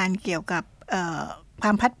ทำงานเกี่ยวกับคว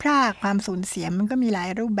ามพัดพรากความสูญเสียมันก็มีหลาย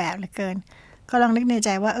รูปแบบเหลือเกินก็ลองนึกในใจ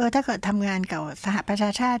ว่าถ้าเกิดทำงานกับสหประชา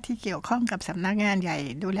ชาติที่เกี่ยวข้องกับสำนักงานใหญ่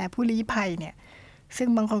ดูแลผู้ลี้ภัยเนี่ยซึ่ง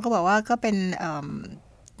บางคนก็บอกว่าก็เป็น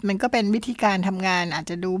มันก็เป็นวิธีการทำงานอาจ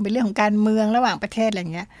จะดูเป็นเรื่องของการเมืองระหว่างประเทศอะไร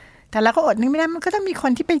เงี้ยแต่เราก็อดนึกไม่ได้มันก็ต้องมีค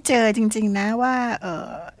นที่ไปเจอจริงๆนะว่า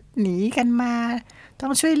หนีกันมาต้อ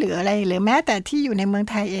งช่วยเหลืออะไรหรือแม้แต่ที่อยู่ในเมือง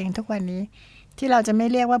ไทยเองทุกวันนี้ที่เราจะไม่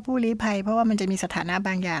เรียกว่าผู้ลี้ภัยเพราะว่ามันจะมีสถานะบ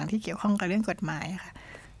างอย่างที่เกี่ยวข้องกับเรื่องกฎหมายค่ะ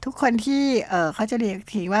ทุกคนที่เขาจะเรียก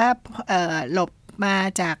ถือว่าหลบมา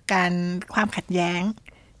จากการความขัดแย้ง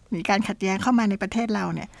มีการขัดแย้งเข้ามาในประเทศเรา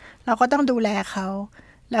เนี่ยเราก็ต้องดูแลเขา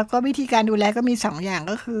แล้วก็วิธีการดูแลก็มี2 อย่าง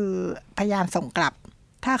ก็คือพยายามส่งกลับ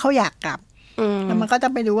ถ้าเขาอยากกลับแล้วมันก็ต้อ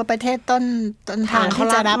งไปดูว่าประเทศต้นทางที่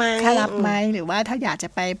จะรับไหมหรือว่าถ้าอยากจะ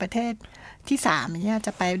ไปประเทศที่3เนี่ยจ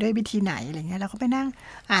ะไปด้วยวิธีไหนอะไรเงี้ยเราก็ไปนั่ง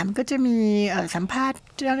มันก็จะมีสัมภาษณ์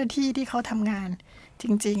เจ้าหน้าที่ที่เขาทำงานจ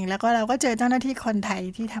ริงๆแล้วก็เราก็เจอเจ้าหน้าที่คนไทย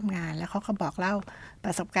ที่ทำงานแล้วเขาก็บอกเล่าป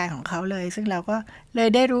ระสบการณ์ของเขาเลยซึ่งเราก็เลย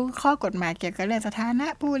ได้รู้ข้อกฎหมายเกี่ยวกับเรื่องสถานะ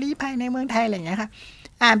ผู้ลี้ภัยในเมืองไทยอะไรอย่างเงี้ยค่ะ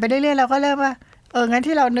อ่านไปเรื่อยๆเราก็เริ่มว่างั้น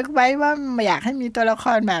ที่เรานึกไว้ว่าอยากให้มีตัวละค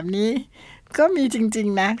รแบบนี้ก็มีจริง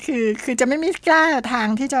ๆนะคือจะไม่มีกล้าทาง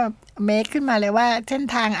ที่จะเมคขึ้นมาเลยว่าเส้น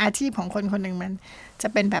ทางอาชีพของคนคนหนึ่งมันจะ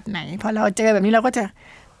เป็นแบบไหนพอเราเจอแบบนี้เราก็จะ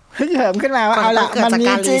ฮึกเหิมขึ้นมาว่าเอาละมันมี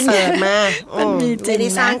จริงมันมีจริงไม่ได้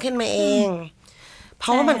สร้างขึ้นมาเองเพร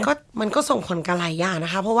าะว่ามันก็ส่งผลกับหลายอย่างน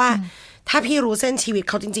ะคะเพราะว่าถ้าพี่รู้เส้นชีวิต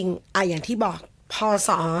เขาจริงๆอย่างที่บอกพอ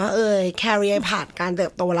แคริเอร์ผ่านการเติ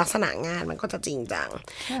บโตลักษณะงานมันก็จะจริงจัง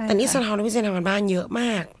แต่นี่สะท้อนให้พี่เจนทำงานบ้านเยอะม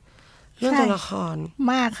ากเรื่องตัวละคร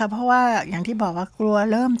มากค่ะเพราะว่าอย่างที่บอกว่ากลัว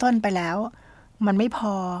เริ่มต้นไปแล้วมันไม่พ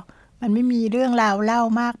อมันไม่มีเรื่องราวเล่า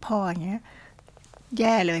มากพออย่างเงี้ยแ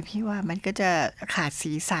ย่เลยพี่ว่ามันก็จะขาด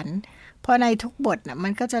สีสันเพราะในทุกบทน่ะมั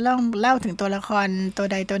นก็จะเล่าถึงตัวละครตัว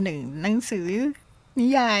ใดตัวหนึ่งหนังสือนิ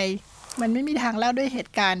ยายมันไม่มีทางเล่าด้วยเห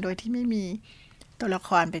ตุการณ์โดยที่ไม่มีตัวละค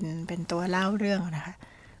รเป็นตัวเล่าเรื่องนะคะ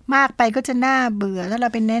มากไปก็จะน่าเบื่อถ้าเรา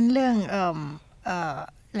ไปเน้นเรื่อง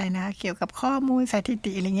อะไรนะเกี่ยวกับข้อมูลสถิ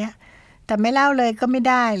ติอะไรเงี้ยแต่ไม่เล่าเลยก็ไม่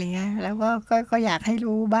ได้อะไรเงี้ยแล้วก็อยากให้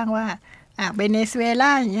รู้บ้างว่าเวเนซุเอล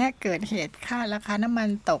าอย่างเงี้ยเกิดเหตุค่าราคาน้ำมัน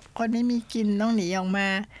ตกคนไม่มีกินต้องหนีออกมา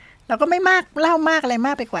เราก็ไม่มากเล่ามากอะไรม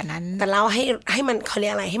ากไปกว่านั้นแต่เล่าให้มันเขาเรีย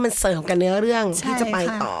กอะไรให้มันเสริมกับเนื้อเรื่องที่จะไป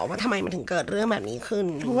ต่อว่าทำไมมันถึงเกิดเรื่องแบบนี้ขึ้น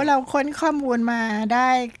เพราะว่าเราค้นข้อมูลมาได้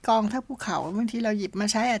กองทัพภูเขาบางทีเราหยิบมา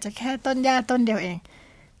ใช้อาจจะแค่ต้นหญ้าต้นเดียวเอง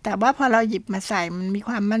แต่ว่าพอเราหยิบมาใส่มันมีค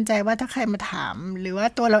วามมั่นใจว่าถ้าใครมาถามหรือว่า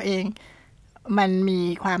ตัวเราเองมันมี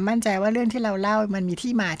ความมั่นใจว่าเรื่องที่เราเล่ามันมี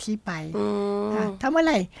ที่มาที่ไปถ้าเมื่อ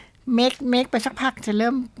ไหร่เมคไปสักพักจะเริ่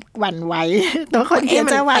มหวั่นไหวตัวคนเขียน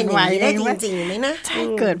จะหวั่นไหวได้จริงๆไหมนะใช่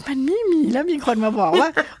เกิดมันไม่มีแล้วมีคนมาบอกว่า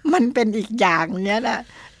มันเป็นอีกอย่างเนี้ยแหละ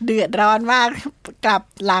เดือดร้อนมากกับ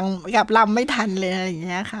ลำไม่ทันเลยอะไรอย่างเ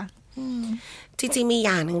งี้ยค่ะจริงๆมีอ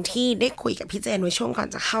ย่างหนึ่งที่ได้คุยกับพี่เจนไว้ช่วงก่อน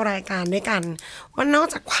จะเข้ารายการด้วยกันว่านอก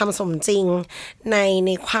จากความสมจริงใ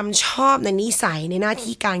นความชอบในนิสัยในหน้า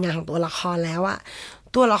ที่การงานของตัวละครแล้วอะ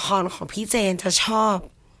ตัวละครของพี่เจนจะชอบ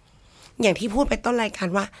อย่างที่พูดไปต้นรายการ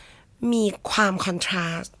ว่ามีความคอนทรา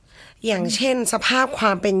สต์อย่างเช่นสภาพคว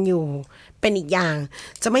ามเป็นอยู่เป็นอีกอย่าง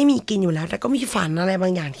จะไม่มีกินอยู่แล้วแต่ก็มีฝันอะไรบา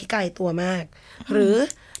งอย่างที่ไกลตัวมากหรือ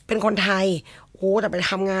เป็นคนไทยแต่ไป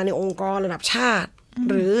ทำงานในองค์กรระดับชาติ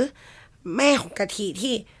หรือแม่ของกะทิ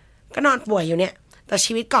ที่ก็นอนป่วยอยู่เนี่ยแต่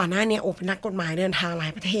ชีวิตก่อนหน้านี้เป็นนักกฎหมายเดินทางหลา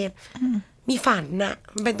ยประเทศมีฝันน่ะ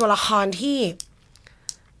มันเป็นตัวละครที่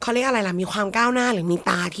เขาเรียกอะไรล่ะมีความก้าวหน้าหรือมี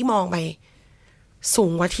ตาที่มองไปสู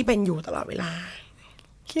งกว่าที่เป็นอยู่ตลอดเวลา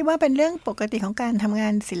คิดว่าเป็นเรื่องปกติของการทำงา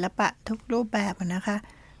นศิลปะทุกรูปแบบนะคะ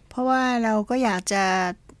เพราะว่าเราก็อยากจะ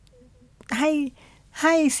ใ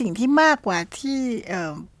ห้สิ่งที่มากกว่าที่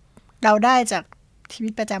เราได้จากชีวิ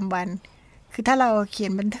ตประจำวัน คือถ้าเราเขีย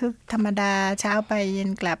นบันทึกธรรมดาเช้าไปเย็น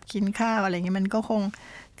กลับกินข้าวอะไรเงี้ยมันก็คง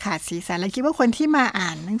ขาดสีสันและคิดว่าคนที่มาอ่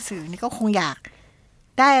านหนังสือนี่ก็คงอยาก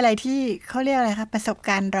ได้อะไรที่เขาเรียกอะไรคะประสบก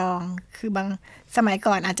ารณ์รองคือบางสมัย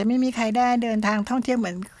ก่อนอาจจะไม่มีใครได้เดินทางท่องเที่ยวเหมื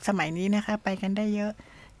อนสมัยนี้นะคะไปกันได้เยอะ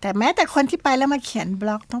แต่แม้แต่คนที่ไปแล้วมาเขียนบ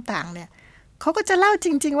ล็อกต่างๆเนี่ยเขาก็จะเล่าจ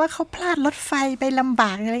ริงๆว่าเขาพลาดรถไฟไปลำบ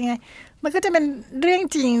ากอะไรไงมันก็จะเป็นเรื่อง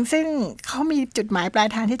จริงซึ่งเขามีจุดหมายปลาย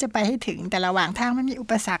ทางที่จะไปให้ถึงแต่ระหว่างทางมันมีอุ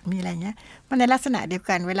ปสรรคมีอะไรเงี้ยมันในลักษณะเดียว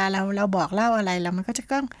กันเวลาเราบอกเล่าอะไรแล้วมันก็จะ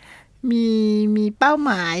ต้องมีเป้าห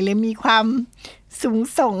มายหรือมีความสูง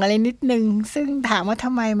ส่งอะไรนิดนึงซึ่งถามว่าท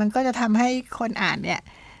ำไมมันก็จะทำให้คนอ่านเนี่ย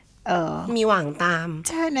มีหวังตาม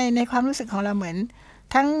ใช่ในความรู้สึกของเราเหมือน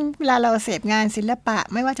ทั้งเวลาเราเสพงานศิลปะ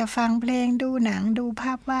ไม่ว่าจะฟังเพลงดูหนังดูภ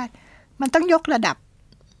าพวาดมันต้องยกระดับ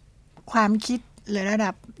ความคิดหรือระ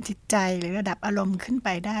ดับจิตใจหรือระดับอารมณ์ขึ้นไป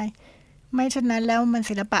ได้ไม่ฉะนั้นแล้วมัน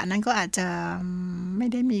ศิลปะนั้นก็อาจจะไม่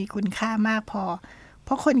ได้มีคุณค่ามากพอเพ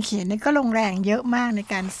ราะคนเขียนนี่ก็ลงแรงเยอะมากใน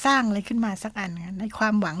การสร้างอะไรขึ้นมาสักอันในควา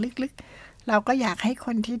มหวังลึกๆเราก็อยากให้ค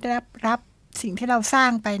นที่รับสิ่งที่เราสร้า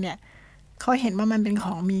งไปเนี่ยเขาเห็นว่ามันเป็นข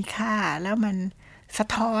องมีค่าแล้วมันสะ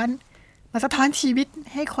ท้อนชีวิต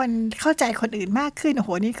ให้คนเข้าใจคนอื่นมากขึ้นโอ้โห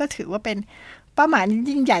นี่ก็ถือว่าเป็นเป้าหมาย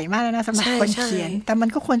ยิ่งใหญ่มากแล้วนะสำหรับคนเขียนแต่มัน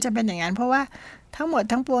ก็ควรจะเป็นอย่างนั้นเพราะว่าทั้งหมด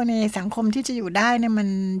ทั้งปวงในสังคมที่จะอยู่ได้เนี่ยมัน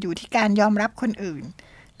อยู่ที่การยอมรับคนอื่น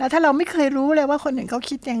แล้วถ้าเราไม่เคยรู้เลยว่าคนอื่นเขา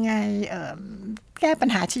คิดยังไงแก้ปัญ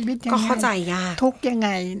หาชีวิตยังไงก็เข้าใจยากทุกยังไง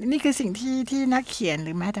นี่คือสิ่งที่นักเขียนห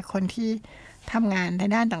รือแม้แต่คนที่ทำงานใน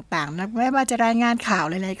ด้านต่างๆนะไม่ว่าจะรายงานข่าวอ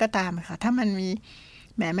ะไรก็ตามค่ะถ้ามันมี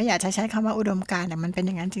แหมไม่อยากใช้คำว่าอุดมการณ์แต่มันเป็นอ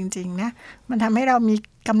ย่างนั้นจริงๆนะมันทำให้เรามี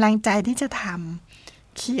กำลังใจที่จะท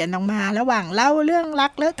ำเขียนออกมาระหว่างเล่าเรื่องรั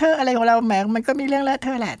กเลอะเทอะอะไรของเราแหมมันก็มีเรื่องเลอะเท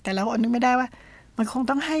อะแหละแต่เรานึกไม่ได้ว่ามันคง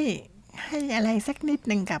ต้องให้อะไรสักนิด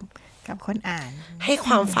นึงกับคนอ่านให้ค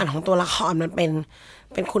วามฝันของตัวละครมันเ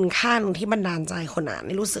ป็นคุณค่าที่บันดาลใจคนอ่าน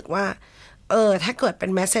นี่รู้สึกว่าถ้าเกิดเป็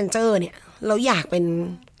น messenger เนี่ยเราอยากเป็น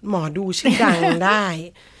หมอดูชื่อดังได้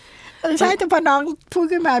ใช่แต่พอน้องพูด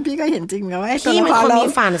ขึ้นมาพี่ก็เห็นจริงว่าพี่มันคนมี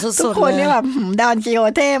ฝันสุดๆทุกคนเนี่ยแบบดอนกิโฮ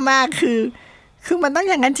เท่มากคือมันต้อง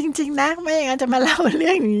อย่างนั้นจริงๆนะไม่อย่างนั้นจะมาเล่าเ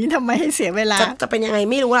รื่องอย่างนี้ทำไมให้เสียเวลาจะเป็นยังไง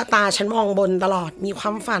ไม่รู้ละตาฉันมองบนตลอดมีควา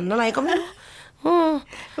มฝันอะไรก็ไม่รู้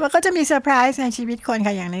มันก็จะมีเซอร์ไพรส์ในชีวิตคน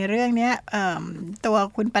ค่ะอย่างในเรื่องนี้ตัว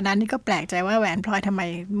คุณปนันนี่ก็แปลกใจว่าแหวนพลอยทำไม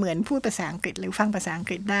เหมือนพูดภาษาอังกฤษหรือฟังภาษาอัง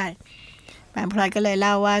กฤษได้แหวนพลอยก็เลยเ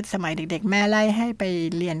ล่าว่าสมัยเด็กๆแม่ไล่ให้ไป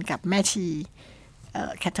เรียนกับแม่ชี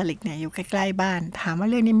แคทอลิกเนี่ยอยู่ใกล้ๆบ้านถามว่า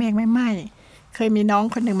เรื่องนี้เมฆไม่เคยมีน้อง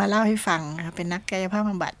คนหนึ่งมาเล่าให้ฟังเป็นนักกายภาพบ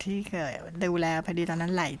ำบัดที่เคยดูแลพอดีตอนนั้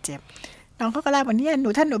นไหล่เจ็บน้องเขาก็เล่าว่าเนี่ย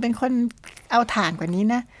ถ้าหนูเป็นคนเอาถ่านกว่านี้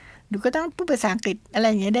นะหนูก็ต้องพูดภาษาอังกฤษอะไร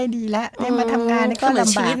อย่างเงี้ยได้ดีแล้วได้มาทำงานก็ลำบาก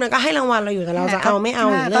ชีวิตมันก็ให้รางวัลเราอยู่แต่เราจะเอาไม่เอา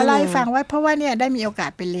ก็เล่าให้ฟังว่าเพราะว่าเนี่ยได้มีโอกา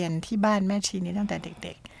สไปเรียนที่บ้านแม่ชีนี่ตั้งแต่เ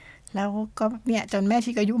ด็กๆแล้วก็เนี่ยจนแม่ชี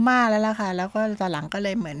ก็อายุมากแล้วล่ะค่ะแล้วก็ตอนหลังก็เล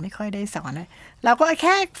ยเหมือนไม่ค่อยได้สอนเลยเราก็แ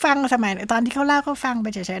ค่ฟังสมัยตอนที่เขาเล่าก็ฟังไป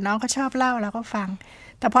เฉยๆน้องเขาชอบเล่าเราก็ฟัง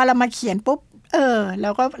แต่พอเรามาเขียนปุ๊บเรา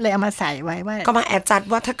ก็เลยเอามาใส่ไว้ว่าก็มาแอดจัด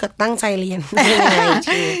ว่าถ้าเกิดตั้งใจเรียน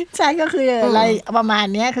ใช่ก็คืออะไรประมาณ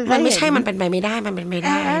นี้คือมันไม่ใช่มันเป็นไปไม่ได้มันเป็นไม่ไ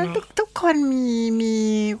ด้ทุกคนมี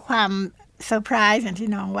ความเซอร์ไพรส์อย่างที่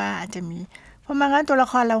น้องว่าอาจจะมีเพราะบางครั้งตัวละ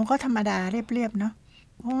ครเราก็ธรรมดาเรียบๆเนาะ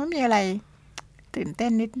คงไม่มีอะไรตื่นเต้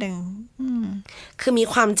นนิดนึงคือมี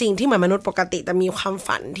ความจริงที่เหมือนมนุษย์ปกติแต่มีความ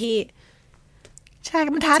ฝันที่ใช่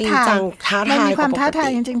มันท้าทายมันมีความท้าทาย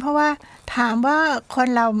จริงๆเพราะว่าถามว่าคน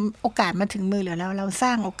เราโอกาสมาถึงมือหรือเราสร้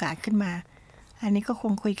างโอกาสขึ้นมาอันนี้ก็ค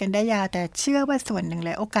งคุยกันได้ยาวแต่เชื่อว่าส่วนหนึ่งเล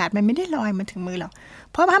ยโอกาสมันไม่ได้ลอยมาถึงมือหรอก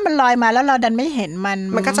เพราะถ้ามันลอยมาแล้วเราดันไม่เห็น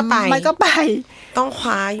มันก็จะไปต้องค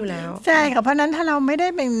ว้าอยู่แล้วใช่ค่ะเพราะนั้นถ้าเราไม่ได้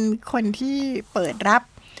เป็นคนที่เปิดรับ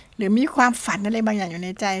หรือมีความฝันอะไรบางอย่างอยู่ใน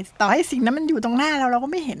ใจต่อให้สิ่งนั้นมันอยู่ตรงหน้าเราก็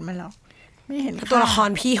ไม่เห็นมันหรอกไม่เห็นตัวละคร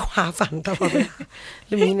พี่คว้าฝันตลอดห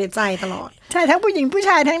รือมีในใจตลอดใช่ทั้งผู้หญิงผู้ช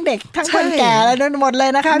ายทั้งเด็กทั้งคนแก่แล้วหมดเลย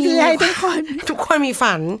นะคะพี่ให้ทุกคนมี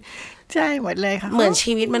ฝันใช่หมดเลยค่ะเหมือน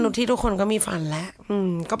ชีวิตมนุษย์ที่ทุกคนก็มีฝันแล้ว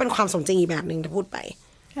ก็เป็นความสมจริงอีกแบบนึงที่พูดไป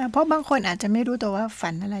เพราะบางคนอาจจะไม่รู้ตัวว่าฝั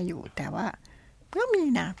นอะไรอยู่แต่ว่าก็มี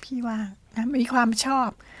นะพี่ว่านะมีความชอบ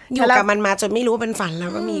อยู่กับมันมาจนไม่รู้ว่าเป็นฝันแล้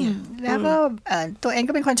วก็มีแล้วก็ตัวเอง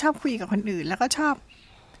ก็เป็นคนชอบคุยกับคนอื่นแล้วก็ช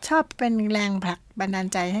อบเป็นแรงผลักบันดาล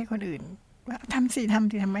ใจให้คนอื่นว่าทำสิท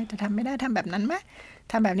ำไม่แต่ทำไม่ได้ทำแบบนั้นไหม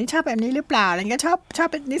ทำแบบนี้ชอบแบบนี้หรือเปล่าอะไรเงี้ยชอบ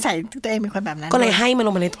เป็นนิสัยตัวเองเป็นคนแบบนั้น ก็เลยให้มันล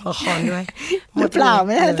งมาในตัวละครด้วย หรือเปล่าไ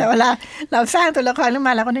ม่ใช่แต่เวลาเราสร้างตัวละครขึ้นม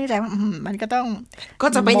าเราก็นึกใจว่ามันก็ต้องก็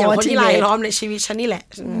จะเป็นอย่างคนที่รายล้อมในชีวิตฉันนี่แหละ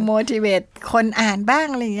motivate คนอ่านบ้าง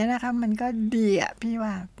อะไรอย่างเงี้ยนะคะมันก็ดีอ่ะพี่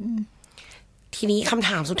ว่าทีนี้คำถ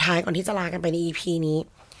ามสุดท้ายก่อนที่จะลากันไปใน EP นี้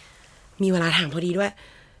มีเวลาถามพอดีด้วย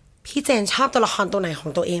พี่เจนชอบตัวละครตัวไหนขอ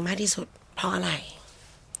งตัวเองมากที่สุดเพราะอะไร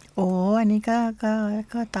โอ้อันนี้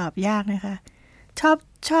ก็ตอบยากนะคะชอ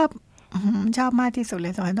บมากที่สุดเล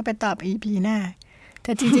ยสงสัยต้องไปตอบ EP หน้าแ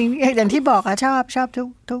ต่จริงๆ อย่างที่บอกอะชอบ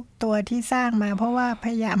ทุกตัวที่สร้างมาเพราะว่าพ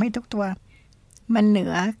ยายามให้ทุกตัวมันเหนื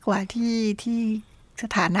อกว่าที่ส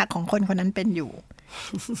ถานะของคนคนนั้นเป็นอยู่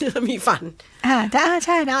มีฝันถ้าใ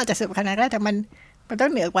ช่นะอาจจะสุดขนาดนั้นแต่มันต้อ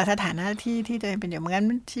งเหนือกว่าสถานะที่ตัวเองเป็นอยู่เหมือนกัน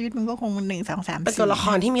ชีวิตมันก็คง1 2 3 4เป็นตัวละค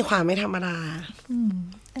รที่มีความไม่ธรรมดา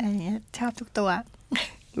อะไรอย่างเงี้ยชอบทุกตัว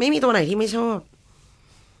ไม่มีตัวไหนที่ไม่ชอบ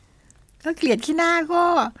ก็เกลียดขี้หน้าก็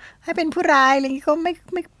ให้เป็นผู้ร้ายอะไรอย่างงี้ก็ไ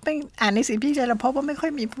ม่อ่านในสิ่งพี่จะพบว่าไม่ค่อ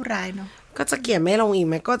ยมีผู้ร้ายเนาะก็จะเกลียดไม่ลงอีกไ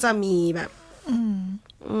หมก็จะมีแบบ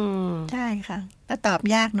ใช่ค่ะแต่ตอบ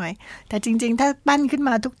ยากหน่อยแต่จริงๆถ้าปั้นขึ้นม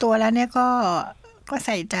าทุกตัวแล้วเนี่ยก็ใ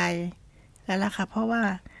ส่ใจแล้วล่ะค่ะเพราะว่า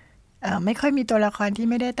ไม่ค่อยมีตัวละครที่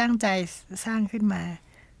ไม่ได้ตั้งใจสร้างขึ้นมา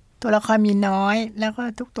ตัวละครมีน้อยแล้วก็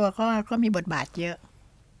ทุกตัวก็มีบทบาทเยอะ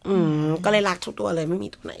ก็เลยรักทุกตัวเลยไม่มี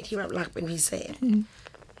ตัวไหนที่แบบรักเป็นพิเศษ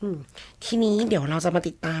ทีนี้เดี๋ยวเราจะมา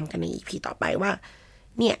ติดตามกันใน EP ต่อไปว่า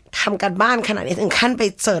เนี่ยทำกันบ้านขนาดนี้ถึงขั้นไป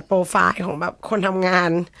เสิร์ชโปรไฟล์ของแบบคนทำงา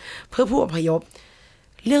นเพื่อผู้อพยพ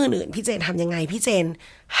เรื่องอื่นพี่เจนทำยังไงพี่เจน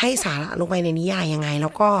ให้สาระลงไปในนิยายยังไงแล้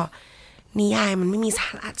วก็นิยายมันไม่มีสา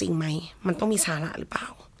ระจริงไหมมันต้องมีสาระหรือเปล่า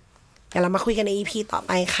เดี๋ยวเรามาคุยกันใน EP ต่อไ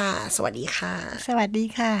ปค่ะสวัสดีค่ะสวัสดี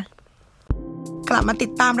ค่ะกลับมาติ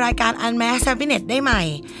ดตามรายการ Unmasked Happiness ได้ใหม่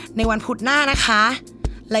ในวันพุธหน้านะคะ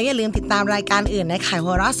และอย่าลืมติดตามรายการอื่นในข่าย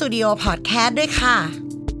หัวเราะสตูดิโอพอดแคสต์ด้วยค่ะ